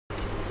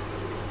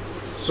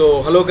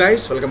So hello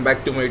guys, welcome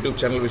back to my YouTube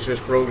channel, which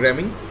is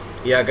programming.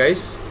 Yeah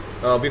guys,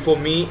 before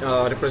me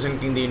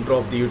representing the intro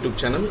of the YouTube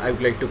channel, I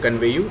would like to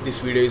convey you this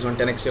video is on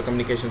 10x your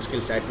communication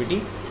skills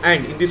activity.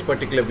 And in this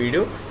particular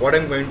video, what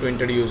I'm going to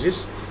introduce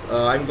is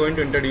I'm going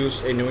to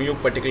introduce a new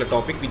particular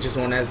topic which is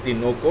known as the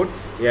no code.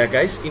 Yeah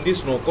guys, in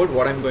this no code,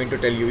 what I'm going to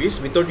tell you is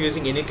without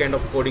using any kind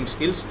of coding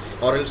skills,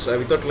 or else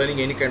without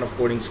learning any kind of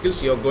coding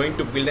skills, you're going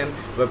to build a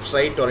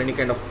website or any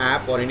kind of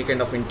app or any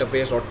kind of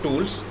interface or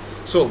tools.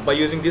 So by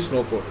using this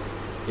no code,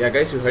 yeah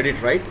guys, you heard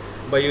it right.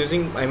 By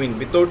using,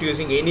 without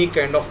using any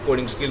kind of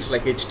coding skills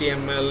like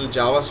HTML,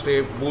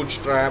 JavaScript,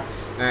 Bootstrap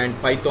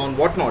and Python,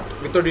 whatnot,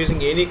 without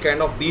using any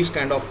kind of these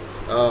kind of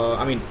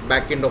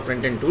back-end or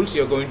front-end tools,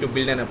 you're going to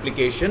build an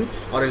application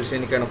or else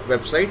any kind of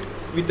website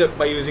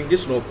by using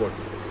this no code.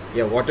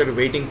 Yeah, what are you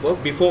waiting for?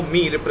 Before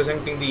me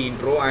representing the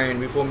intro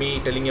and before me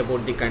telling you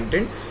about the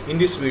content, in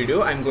this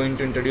video I'm going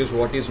to introduce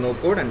what is no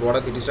code and what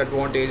are the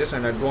disadvantages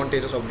and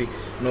advantages of the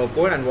no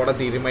code, and what are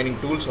the remaining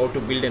tools, how to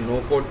build a no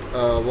code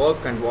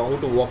work and how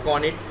to work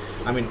on it.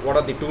 What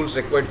are the tools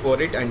required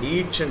for it, and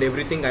each and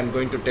everything I'm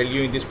going to tell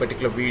you in this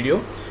particular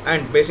video.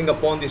 And basing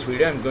upon this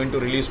video, I'm going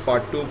to release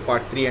part 2,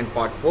 part 3 and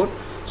part 4.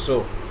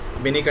 So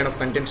many kind of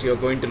contents you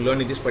are going to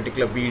learn in this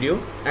particular video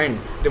and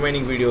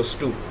remaining videos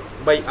too.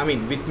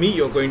 With me,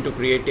 you're going to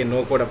create a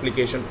no-code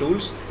application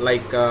tools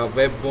like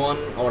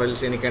Web1 or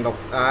else any kind of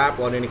app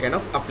or any kind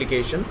of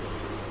application.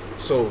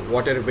 So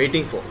what are you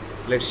waiting for?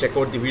 Let's check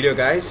out the video,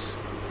 guys.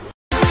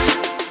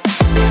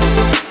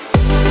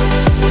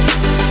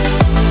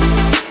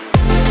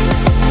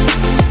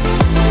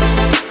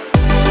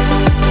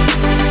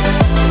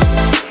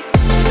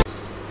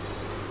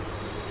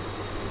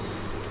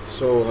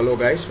 So hello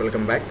guys,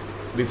 welcome back.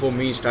 Before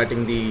me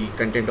starting the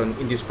content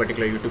in this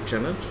particular YouTube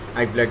channel,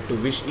 I'd like to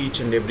wish each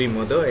and every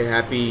mother a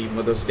happy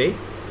Mother's Day.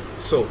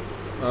 So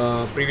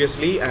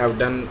previously I have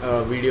done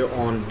a video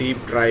on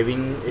deep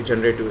driving a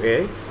generative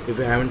AI. If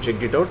you haven't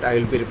checked it out, I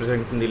will be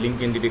representing the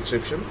link in the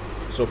description,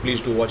 so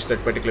please do watch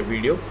that particular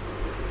video.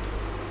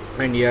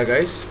 And yeah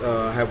guys,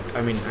 I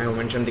have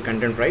mentioned the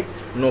content, right?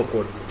 No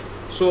code.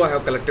 So I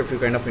have collected few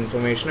kind of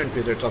information and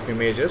few sets of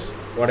images,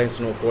 what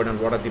is no code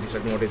and what are the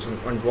disadvantages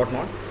and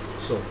whatnot.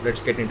 So let's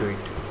get into it.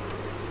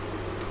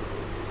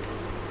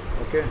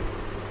 Okay,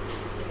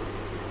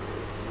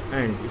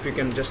 and if you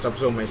can just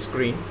observe my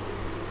screen.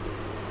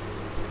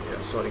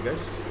 Yeah, sorry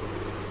guys.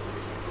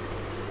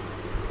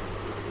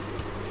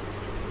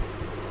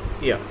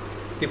 Yeah,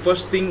 the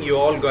first thing you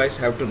all guys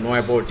have to know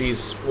about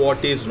is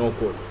what is no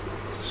code.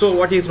 So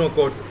what is no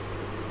code?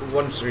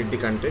 Once read the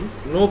content.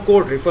 No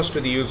code refers to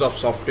the use of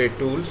software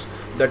tools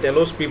that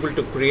allows people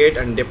to create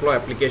and deploy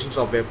applications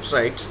of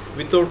websites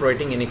without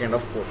writing any kind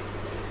of code.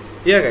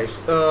 Yeah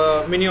guys,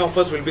 many of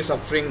us will be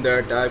suffering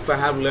that if I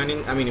have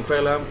learned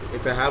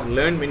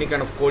many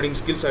kind of coding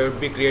skills, I would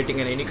be creating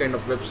any kind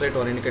of website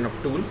or any kind of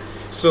tool.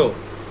 So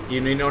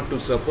you need not to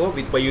suffer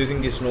by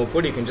using this no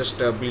code. You can just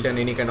build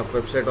any kind of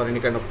website or any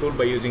kind of tool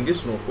by using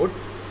this no code.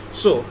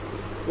 So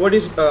what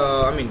is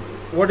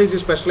the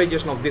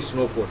specialization of this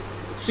no code?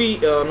 See,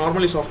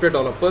 normally software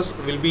developers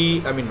will be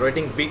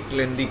writing big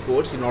lengthy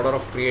codes in order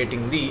of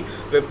creating the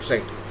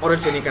website or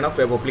else any kind of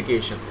web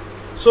application.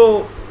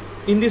 So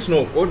in this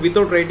no code,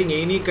 without writing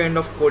any kind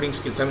of coding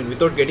skills,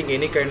 without getting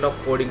any kind of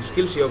coding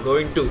skills, you're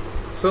going to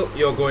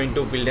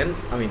build an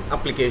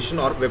application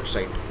or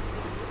website.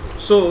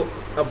 So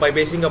by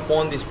basing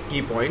upon these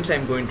key points,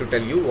 I'm going to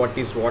tell you what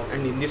is what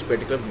and in this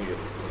particular video.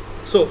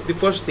 So the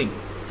first thing,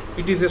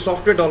 it is a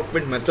software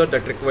development method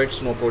that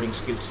requires no coding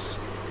skills.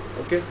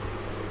 Okay,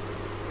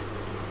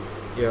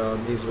 yeah,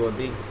 these were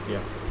the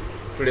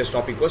today's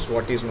topic was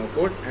what is no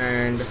code,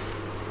 and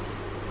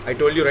I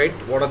told you right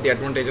what are the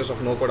advantages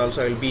of no code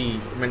also I will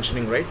be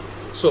mentioning, right?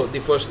 So the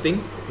first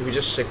thing, if you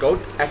just check out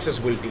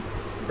accessibility,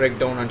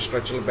 breakdown and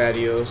structural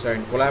barriers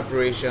and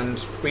collaboration,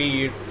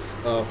 speed,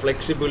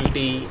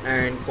 flexibility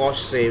and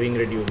cost saving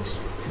reduce.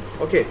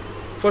 Okay,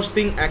 first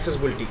thing,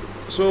 accessibility.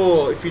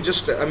 So if you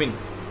just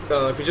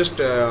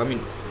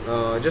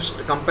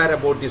just compare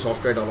about the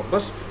software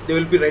developers, they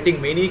will be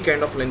writing many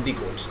kind of lengthy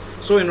codes.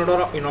 So in order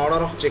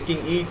of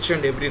checking each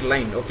and every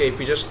line, okay, if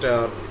you just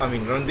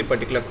run the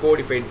particular code,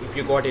 if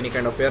you got any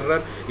kind of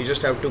error, you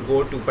just have to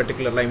go to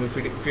particular line.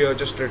 If you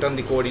just return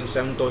the code in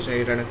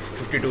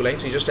 7,852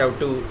 lines, you just have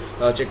to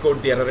check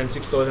out the error in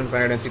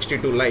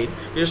 6,562 line.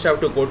 You just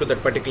have to go to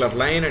that particular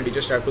line and you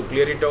just have to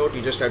clear it out.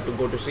 You just have to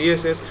go to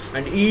CSS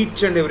and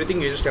each and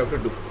everything you just have to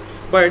do.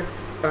 But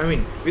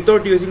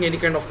without using any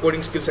kind of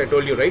coding skills, I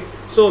told you right.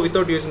 So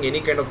without using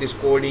any kind of this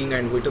coding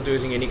and without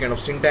using any kind of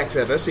syntax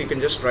errors, you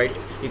can just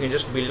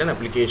build an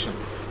application.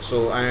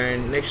 So,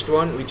 and next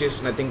one, which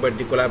is nothing but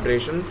the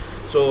collaboration.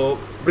 So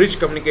bridge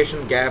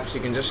communication gaps.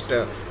 You can just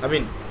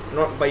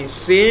not by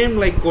same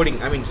like coding,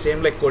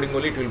 same like coding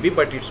only it will be,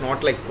 but it's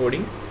not like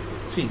coding.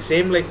 See,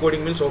 same like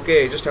coding means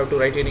okay, you just have to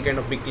write any kind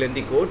of big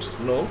lengthy codes.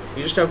 No,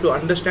 you just have to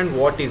understand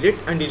what is it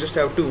and you just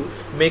have to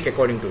make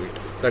according to it.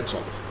 That's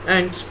all.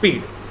 And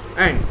speed.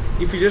 And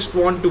if you just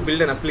want to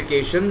build an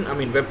application, I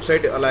mean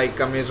website like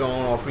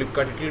Amazon or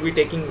Flipkart, it will be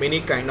taking many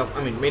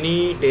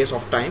days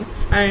of time,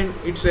 and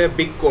it's a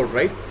big code,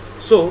 right?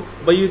 So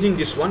by using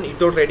this one,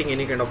 without writing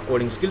any kind of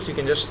coding skills, you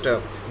can just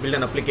build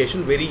an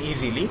application very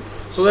easily,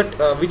 so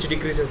that which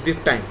decreases the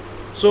time.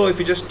 So if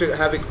you just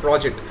have a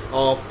project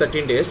of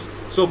 13 days,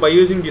 so by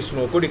using this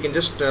no code, you can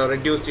just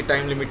reduce the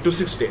time limit to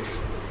 6 days.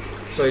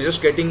 So you're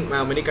just getting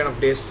many kind of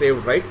days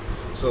saved, right?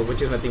 So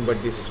which is nothing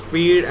but this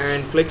speed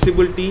and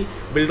flexibility,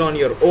 build on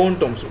your own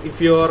terms.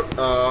 If you're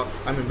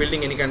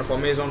building any kind of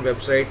Amazon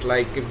website,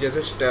 like if they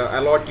just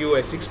allot you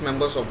as 6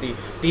 members of the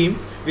team,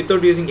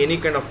 without using any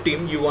kind of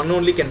team, you one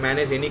only can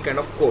manage any kind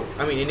of code,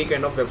 any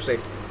kind of website,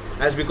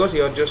 as because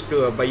you are just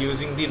by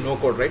using the no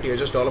code, right? You're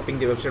just developing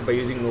the website by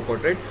using no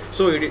code, right?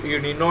 So you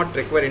need not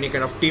require any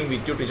kind of team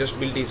with you to just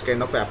build these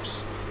kind of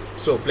apps.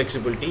 So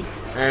flexibility,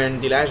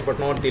 and the last but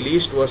not the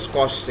least was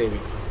cost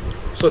saving.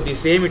 So the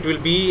same it will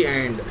be,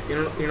 and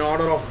in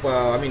order of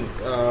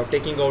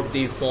taking out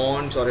the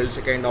fonts or else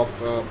a kind of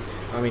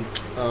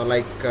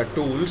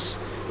tools,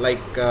 like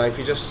if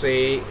you just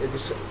say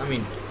this,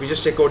 we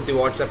just check out the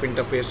WhatsApp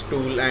interface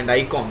tool and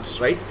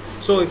icons, right?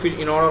 So if you,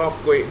 in order of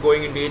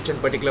going into each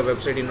and particular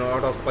website, in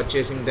order of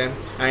purchasing them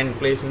and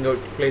placing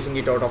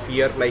it out of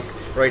here, like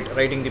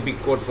writing the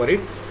big code for it,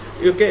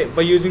 okay,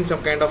 by using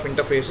some kind of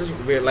interfaces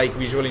where like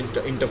visual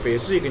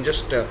interfaces, you can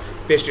just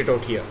paste it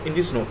out here in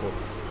this no code.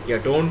 Yeah,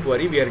 don't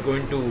worry, we are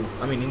going to,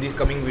 in the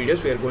coming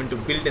videos, we are going to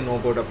build a no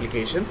code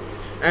application,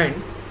 and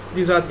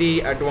these are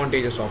the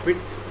advantages of it.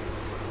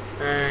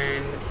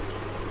 And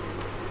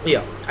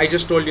yeah, I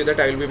just told you that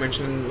I will be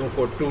mentioning no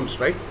code tools,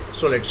 right?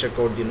 So let's check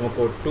out the no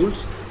code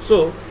tools.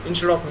 So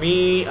instead of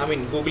me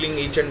googling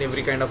each and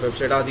every kind of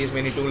website, these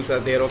many tools are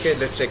there, okay,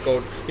 let's check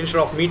out.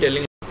 Instead of me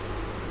telling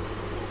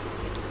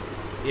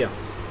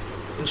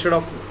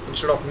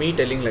me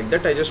telling like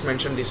that, I just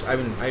mentioned this.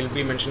 I'll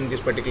be mentioning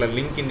this particular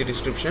link in the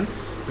description.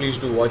 Please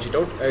do watch it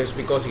out, as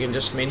because you can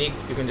just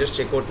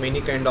check out many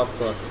kind of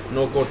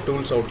no code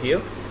tools out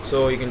here.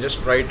 So you can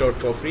just try it out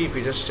for free. If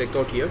you just check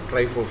out here,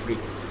 try for free.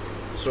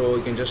 So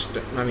you can just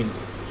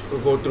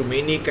go through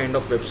many kind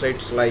of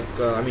websites, like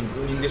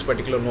in this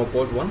particular no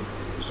code one.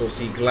 So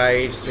see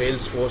Glide,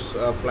 Salesforce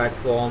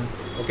platform,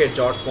 okay,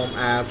 Jotform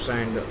apps,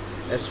 and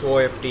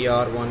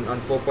SOFTR one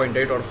and 4.8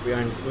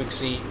 and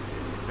Quixi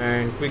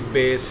and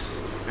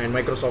QuickBase and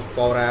Microsoft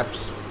Power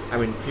Apps.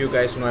 Few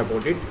guys know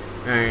about it,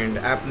 and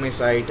App My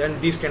Site, and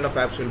these kind of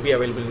apps will be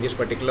available in this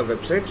particular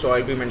website. So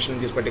I'll be mentioning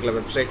this particular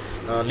website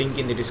link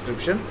in the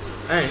description.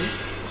 And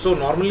so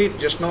normally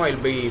just now I'll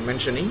be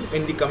mentioning,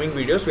 in the coming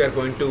videos we are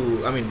going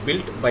to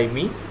build by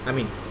me,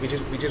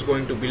 which is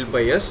going to build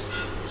by us.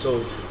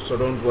 So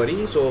don't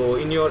worry. So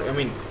in your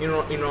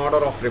in order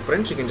of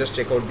reference, you can just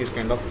check out these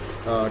kind of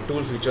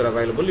tools which are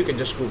available. You can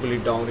just Google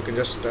it down, you can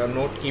just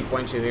note key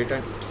points in it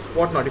and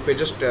whatnot. If you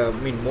just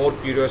more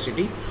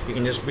curiosity, you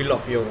can just build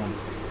off your own.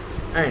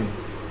 And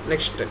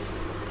next,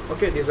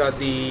 okay, these are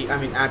the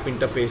app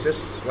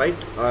interfaces, right,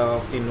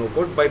 of the no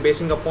code. By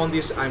basing upon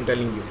this, I'm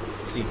telling you,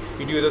 see,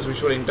 it uses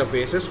visual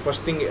interfaces.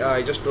 First thing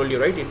I just told you,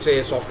 right, it's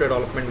a software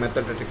development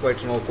method that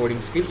requires no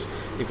coding skills.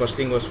 The first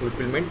thing was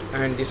fulfillment,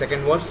 and the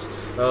second was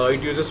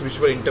it uses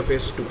visual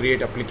interfaces to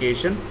create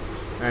application.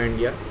 And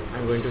yeah,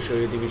 I'm going to show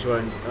you the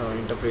visual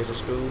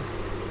interfaces too.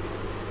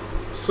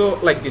 So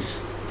like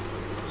this,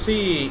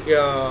 see,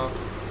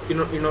 in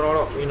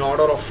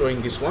order of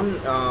showing this one,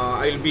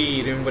 I'll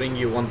be remembering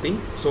you one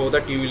thing, so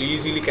that you will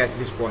easily catch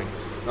this point.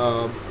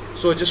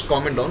 So just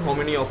comment down how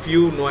many of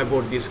you know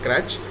about this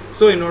Scratch.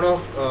 So in order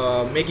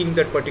of making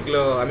that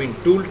particular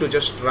tool to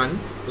just run,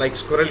 like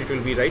squirrel, it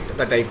will be right,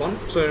 that icon.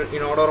 So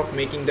in order of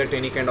making that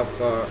any kind of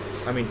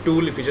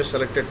tool, if you just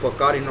selected for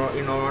car, in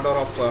order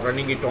of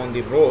running it on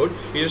the road,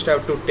 you just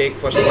have to take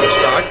first one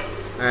start,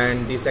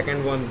 and the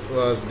second one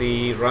was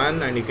the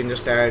run, and you can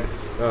just add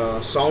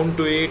sound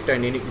to it,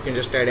 and you can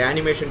just add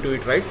animation to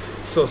it, right?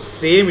 So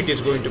same it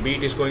is going to be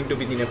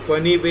in a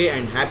funny way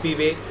and happy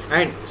way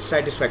and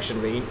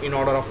satisfaction way, in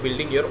order of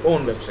building your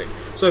own website.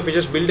 So if you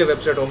just build a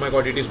website, oh my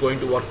god, it is going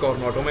to work or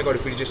not, oh my god,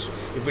 if we just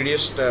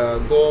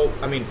go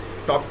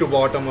top to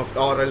bottom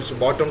or else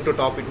bottom to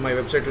top, my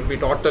website will be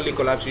totally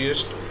collapsed. You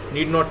just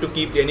need not to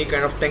keep any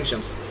kind of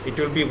tensions. It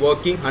will be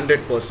working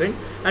 100%,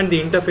 and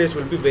the interface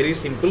will be very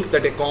simple,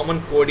 that a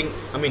common coding,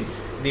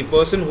 the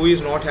person who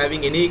is not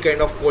having any kind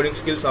of coding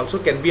skills also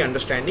can be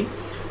understanding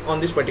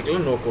on this particular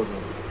no code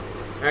mode.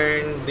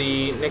 And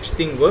the next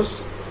thing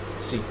was,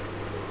 see,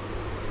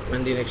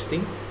 and the next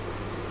thing,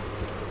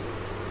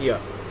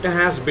 yeah, it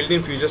has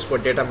built-in features for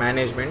data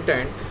management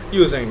and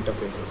user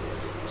interfaces.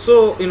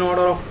 So in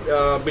order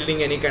of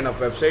building any kind of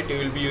website, you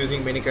will be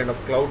using many kind of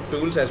cloud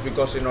tools, as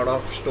because in order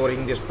of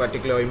storing this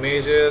particular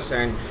images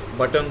and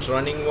buttons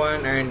running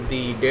one and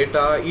the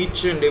data,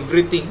 each and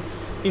everything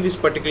in this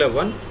particular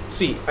one.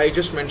 See, I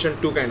just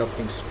mentioned two kind of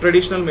things: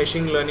 traditional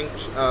machine learning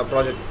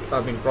project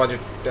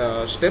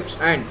steps,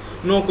 and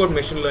no code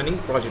machine learning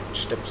project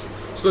steps.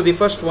 So the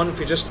first one, if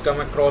you just come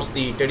across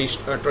the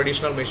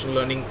traditional machine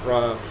learning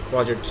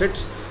project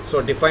sets,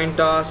 So define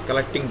task,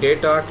 collecting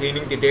data,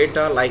 cleaning the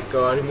data, like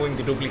removing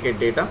the duplicate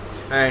data,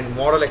 and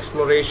model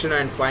exploration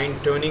and fine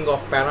tuning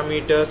of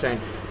parameters, and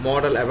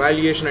model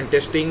evaluation and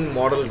testing,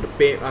 model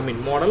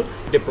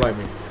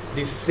deployment.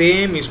 The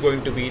same is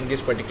going to be in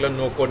this particular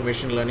no-code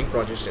machine learning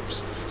project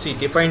steps. See,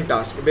 define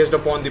task. Based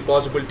upon the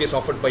possibilities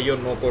offered by your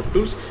no-code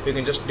tools, you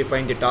can just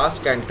define the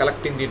task and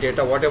collecting the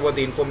data, whatever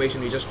the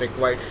information you just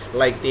required,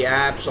 like the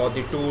apps or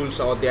the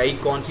tools or the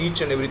icons, each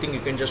and everything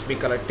you can just be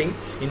collecting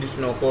in this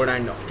no-code,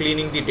 and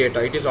cleaning the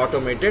data. It is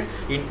automated.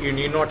 You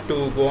need not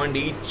to go on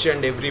each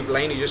and every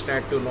line. You just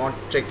have to not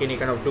check any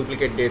kind of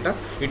duplicate data.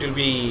 It will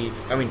be,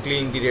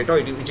 cleaning the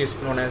data, which is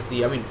known as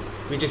the,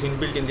 which is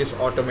inbuilt in this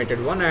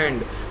automated one,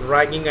 and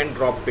dragging and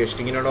drop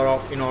pasting in order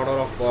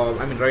of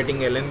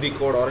writing a lengthy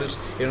code, or else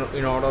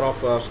in order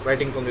of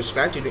writing from the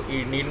scratch,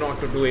 you need not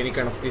to do any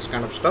kind of this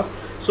kind of stuff.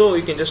 So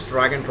you can just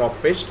drag and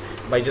drop paste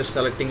by just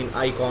selecting in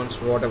icons,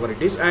 whatever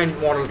it is. And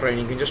model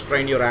training, you can just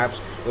train your apps.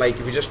 Like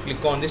if you just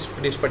click on this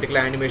particular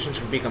animation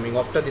should be coming.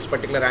 After this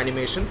particular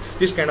animation,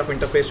 this kind of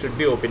interface should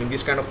be opening.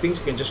 These kind of things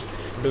you can just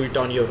do it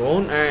on your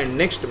own. And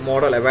next,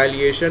 model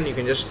evaluation, you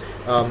can just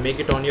make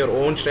it on your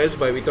own styles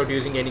without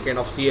using any kind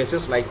of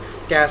CSS, like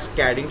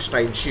cascading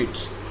style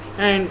sheets.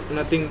 And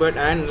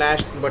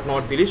last but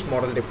not the least,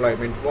 model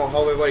deployment.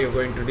 However you're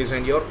going to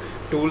design your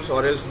tools,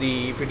 or else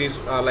if it is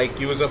like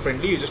user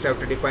friendly, you just have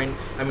to define,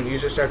 you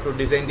just have to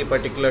design the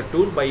particular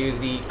tool by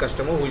the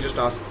customer who just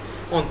asked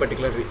on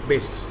particular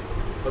basis.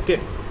 Okay,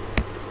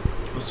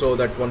 so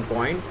that one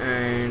point.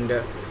 And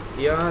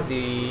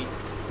the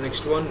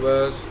next one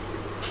was,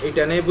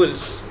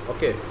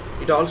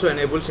 it also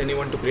enables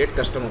anyone to create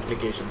custom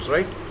applications,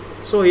 right?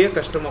 So here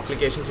custom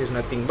applications is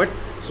nothing but,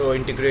 so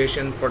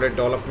integration, product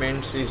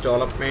development, sys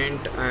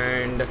development,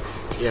 and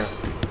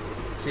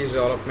sys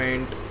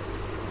development,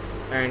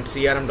 and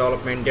CRM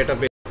development,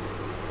 database.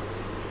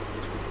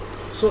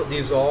 So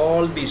these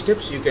all the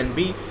steps you can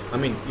be,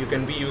 you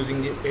can be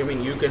using the,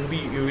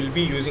 you will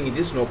be using in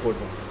this no-code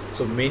one.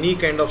 So many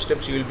kind of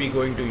steps you will be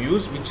going to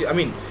use, which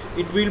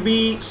it will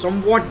be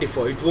somewhat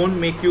differ. It won't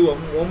make you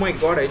oh my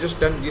god, I just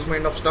done this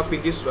kind of stuff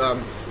in this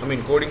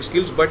coding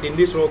skills, but in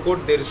this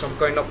no-code there is some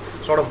kind of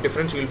sort of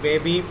difference. You will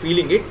maybe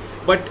feeling it,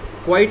 but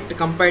quite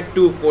compared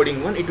to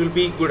coding one, it will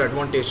be good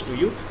advantage to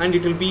you, and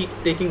it will be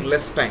taking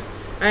less time.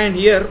 And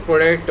here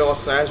product or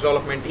SaaS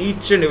development,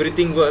 each and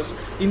everything was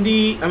in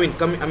the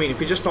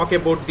if you just talk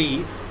about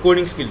the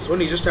coding skills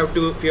one, you just have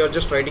to, if you are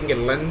just writing a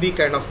lengthy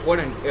kind of code,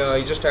 and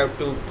you just have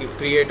to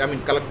create,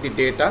 collect the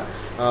data,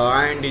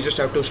 and you just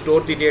have to store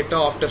the data.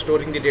 After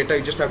storing the data,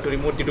 you just have to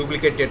remove the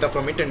duplicate data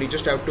from it, and you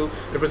just have to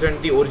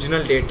represent the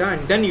original data,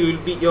 and then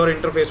your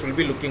interface will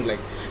be looking like.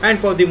 And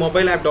for the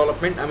mobile app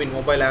development,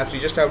 mobile apps, you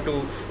just have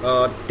to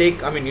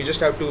you just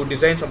have to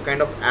design some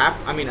kind of app,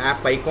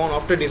 app icon.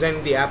 After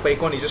designing the app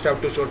icon, you just have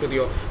to show to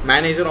your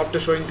manager. After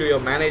showing to your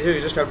manager,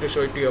 you just have to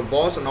show it to your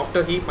boss, and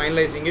after he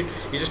finalizing it,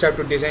 you just have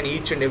to design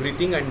each and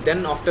everything, and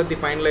then after the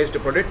finalized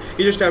product,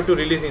 you just have to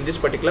release in this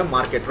particular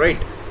market, right?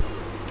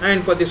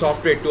 And for the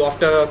software too,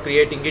 after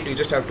creating it, you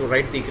just have to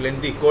write the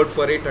code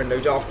for it, and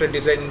after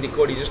designing the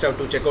code, you just have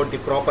to check out the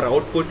proper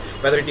output,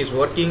 whether it is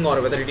working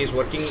or whether it is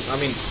working,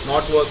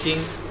 not working,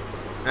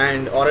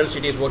 and or else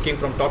it is working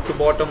from top to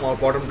bottom or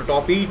bottom to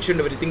top. Each and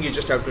everything you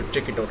just have to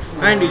check it out,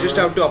 and you just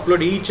have to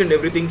upload each and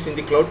everything in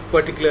the cloud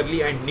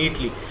particularly and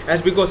neatly,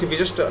 as because if you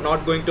just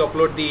not going to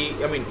upload the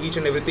each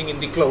and everything in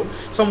the cloud,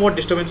 somewhat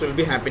disturbance will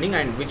be happening,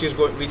 and which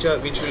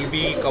will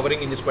be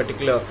covering in this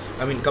particular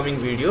coming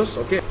videos.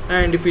 Okay,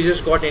 and if you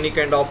just got any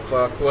kind of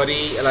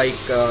query like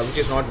which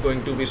is not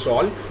going to be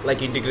solved,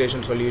 like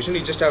integration solution,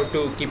 you just have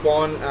to keep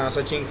on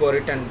searching for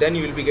it, and then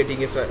you will be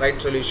getting a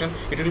right solution.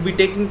 It will be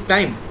taking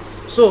time.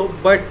 So,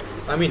 but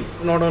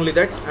not only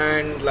that,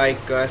 and like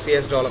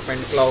CS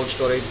development, cloud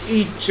storage,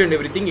 each and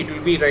everything, it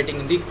will be writing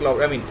in the cloud,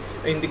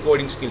 in the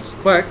coding skills.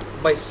 But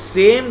by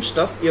same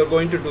stuff you're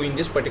going to do in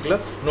this particular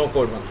no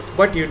code one,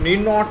 but you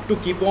need not to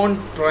keep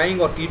on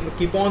trying or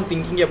keep on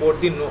thinking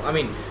about the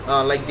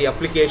like the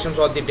applications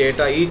or the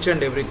data, each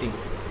and everything.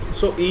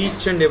 So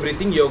each and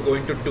everything you're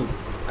going to do,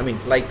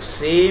 like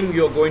same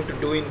you're going to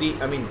do in the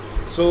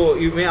so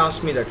you may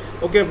ask me that,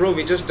 okay bro,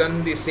 we just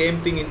done the same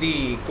thing in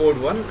the code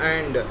one,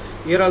 and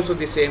here also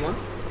the same one.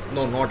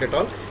 No, not at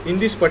all. In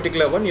this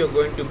particular one, you're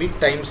going to be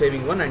time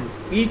saving one, and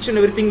each and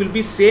everything will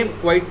be same,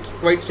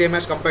 quite same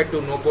as compared to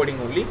no coding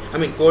only,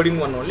 coding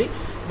one only,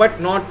 but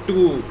not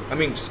to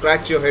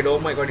scratch your head, oh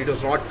my god, it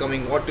was not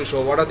coming, what to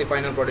show, what are the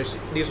final products.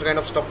 This kind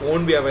of stuff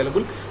won't be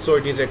available. So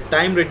it is a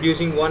time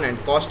reducing one, and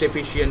cost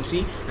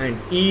efficiency and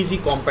easy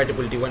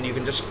compatibility one. You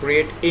can just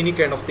create any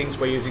kind of things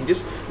by using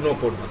this no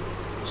code one.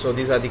 So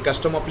these are the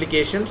custom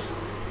applications.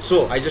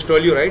 So I just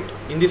told you, right,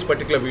 in this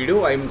particular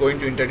video I am going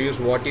to introduce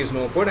what is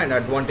no code and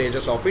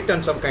advantages of it,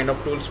 and some kind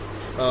of tools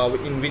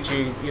in which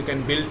you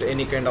can build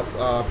any kind of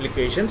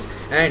applications.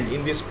 And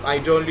in this, I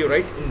told you,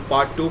 right, in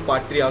part 2,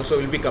 part 3 also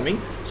will be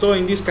coming. So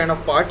in these kind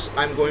of parts,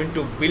 I'm going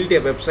to build a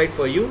website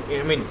for you.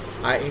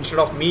 Instead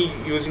of me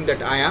using that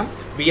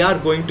we are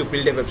going to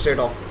build a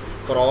website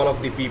for all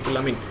of the people,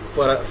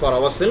 for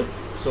ourselves.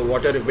 So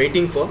what are you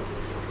waiting for?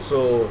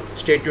 So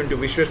stay tuned to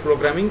Visual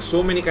Programming.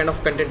 So many kind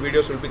of content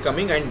videos will be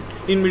coming, and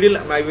in middle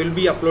I will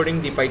be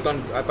uploading the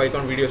Python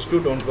videos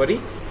too, don't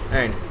worry.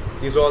 And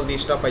these are all the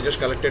stuff I just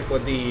collected for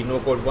the no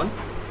code one.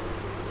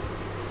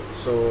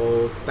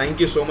 So thank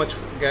you so much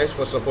guys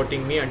for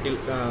supporting me until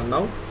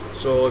now.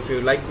 So if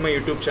you like my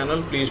YouTube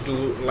channel, please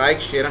do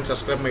like, share and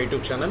subscribe my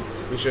YouTube channel,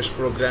 Visual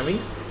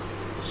Programming.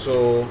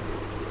 So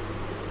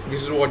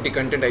this is what the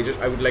content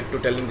I would like to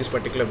tell in this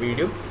particular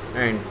video,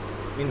 and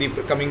in the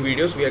coming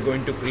videos we are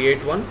going to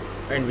create one,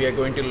 and we are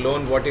going to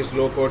learn what is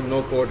low code,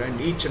 no code, and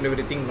each and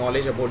everything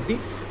knowledge about the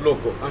no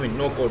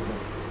code one.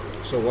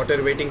 So what are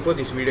you waiting for?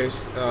 This video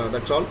is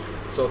that's all.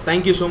 So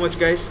thank you so much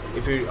guys.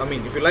 If you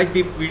like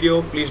the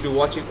video, please do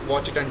watch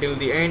it until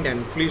the end,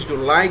 and please do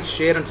like,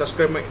 share and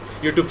subscribe my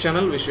YouTube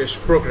channel, Visual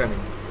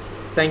Programming.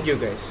 Thank you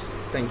guys.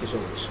 Thank you so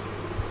much.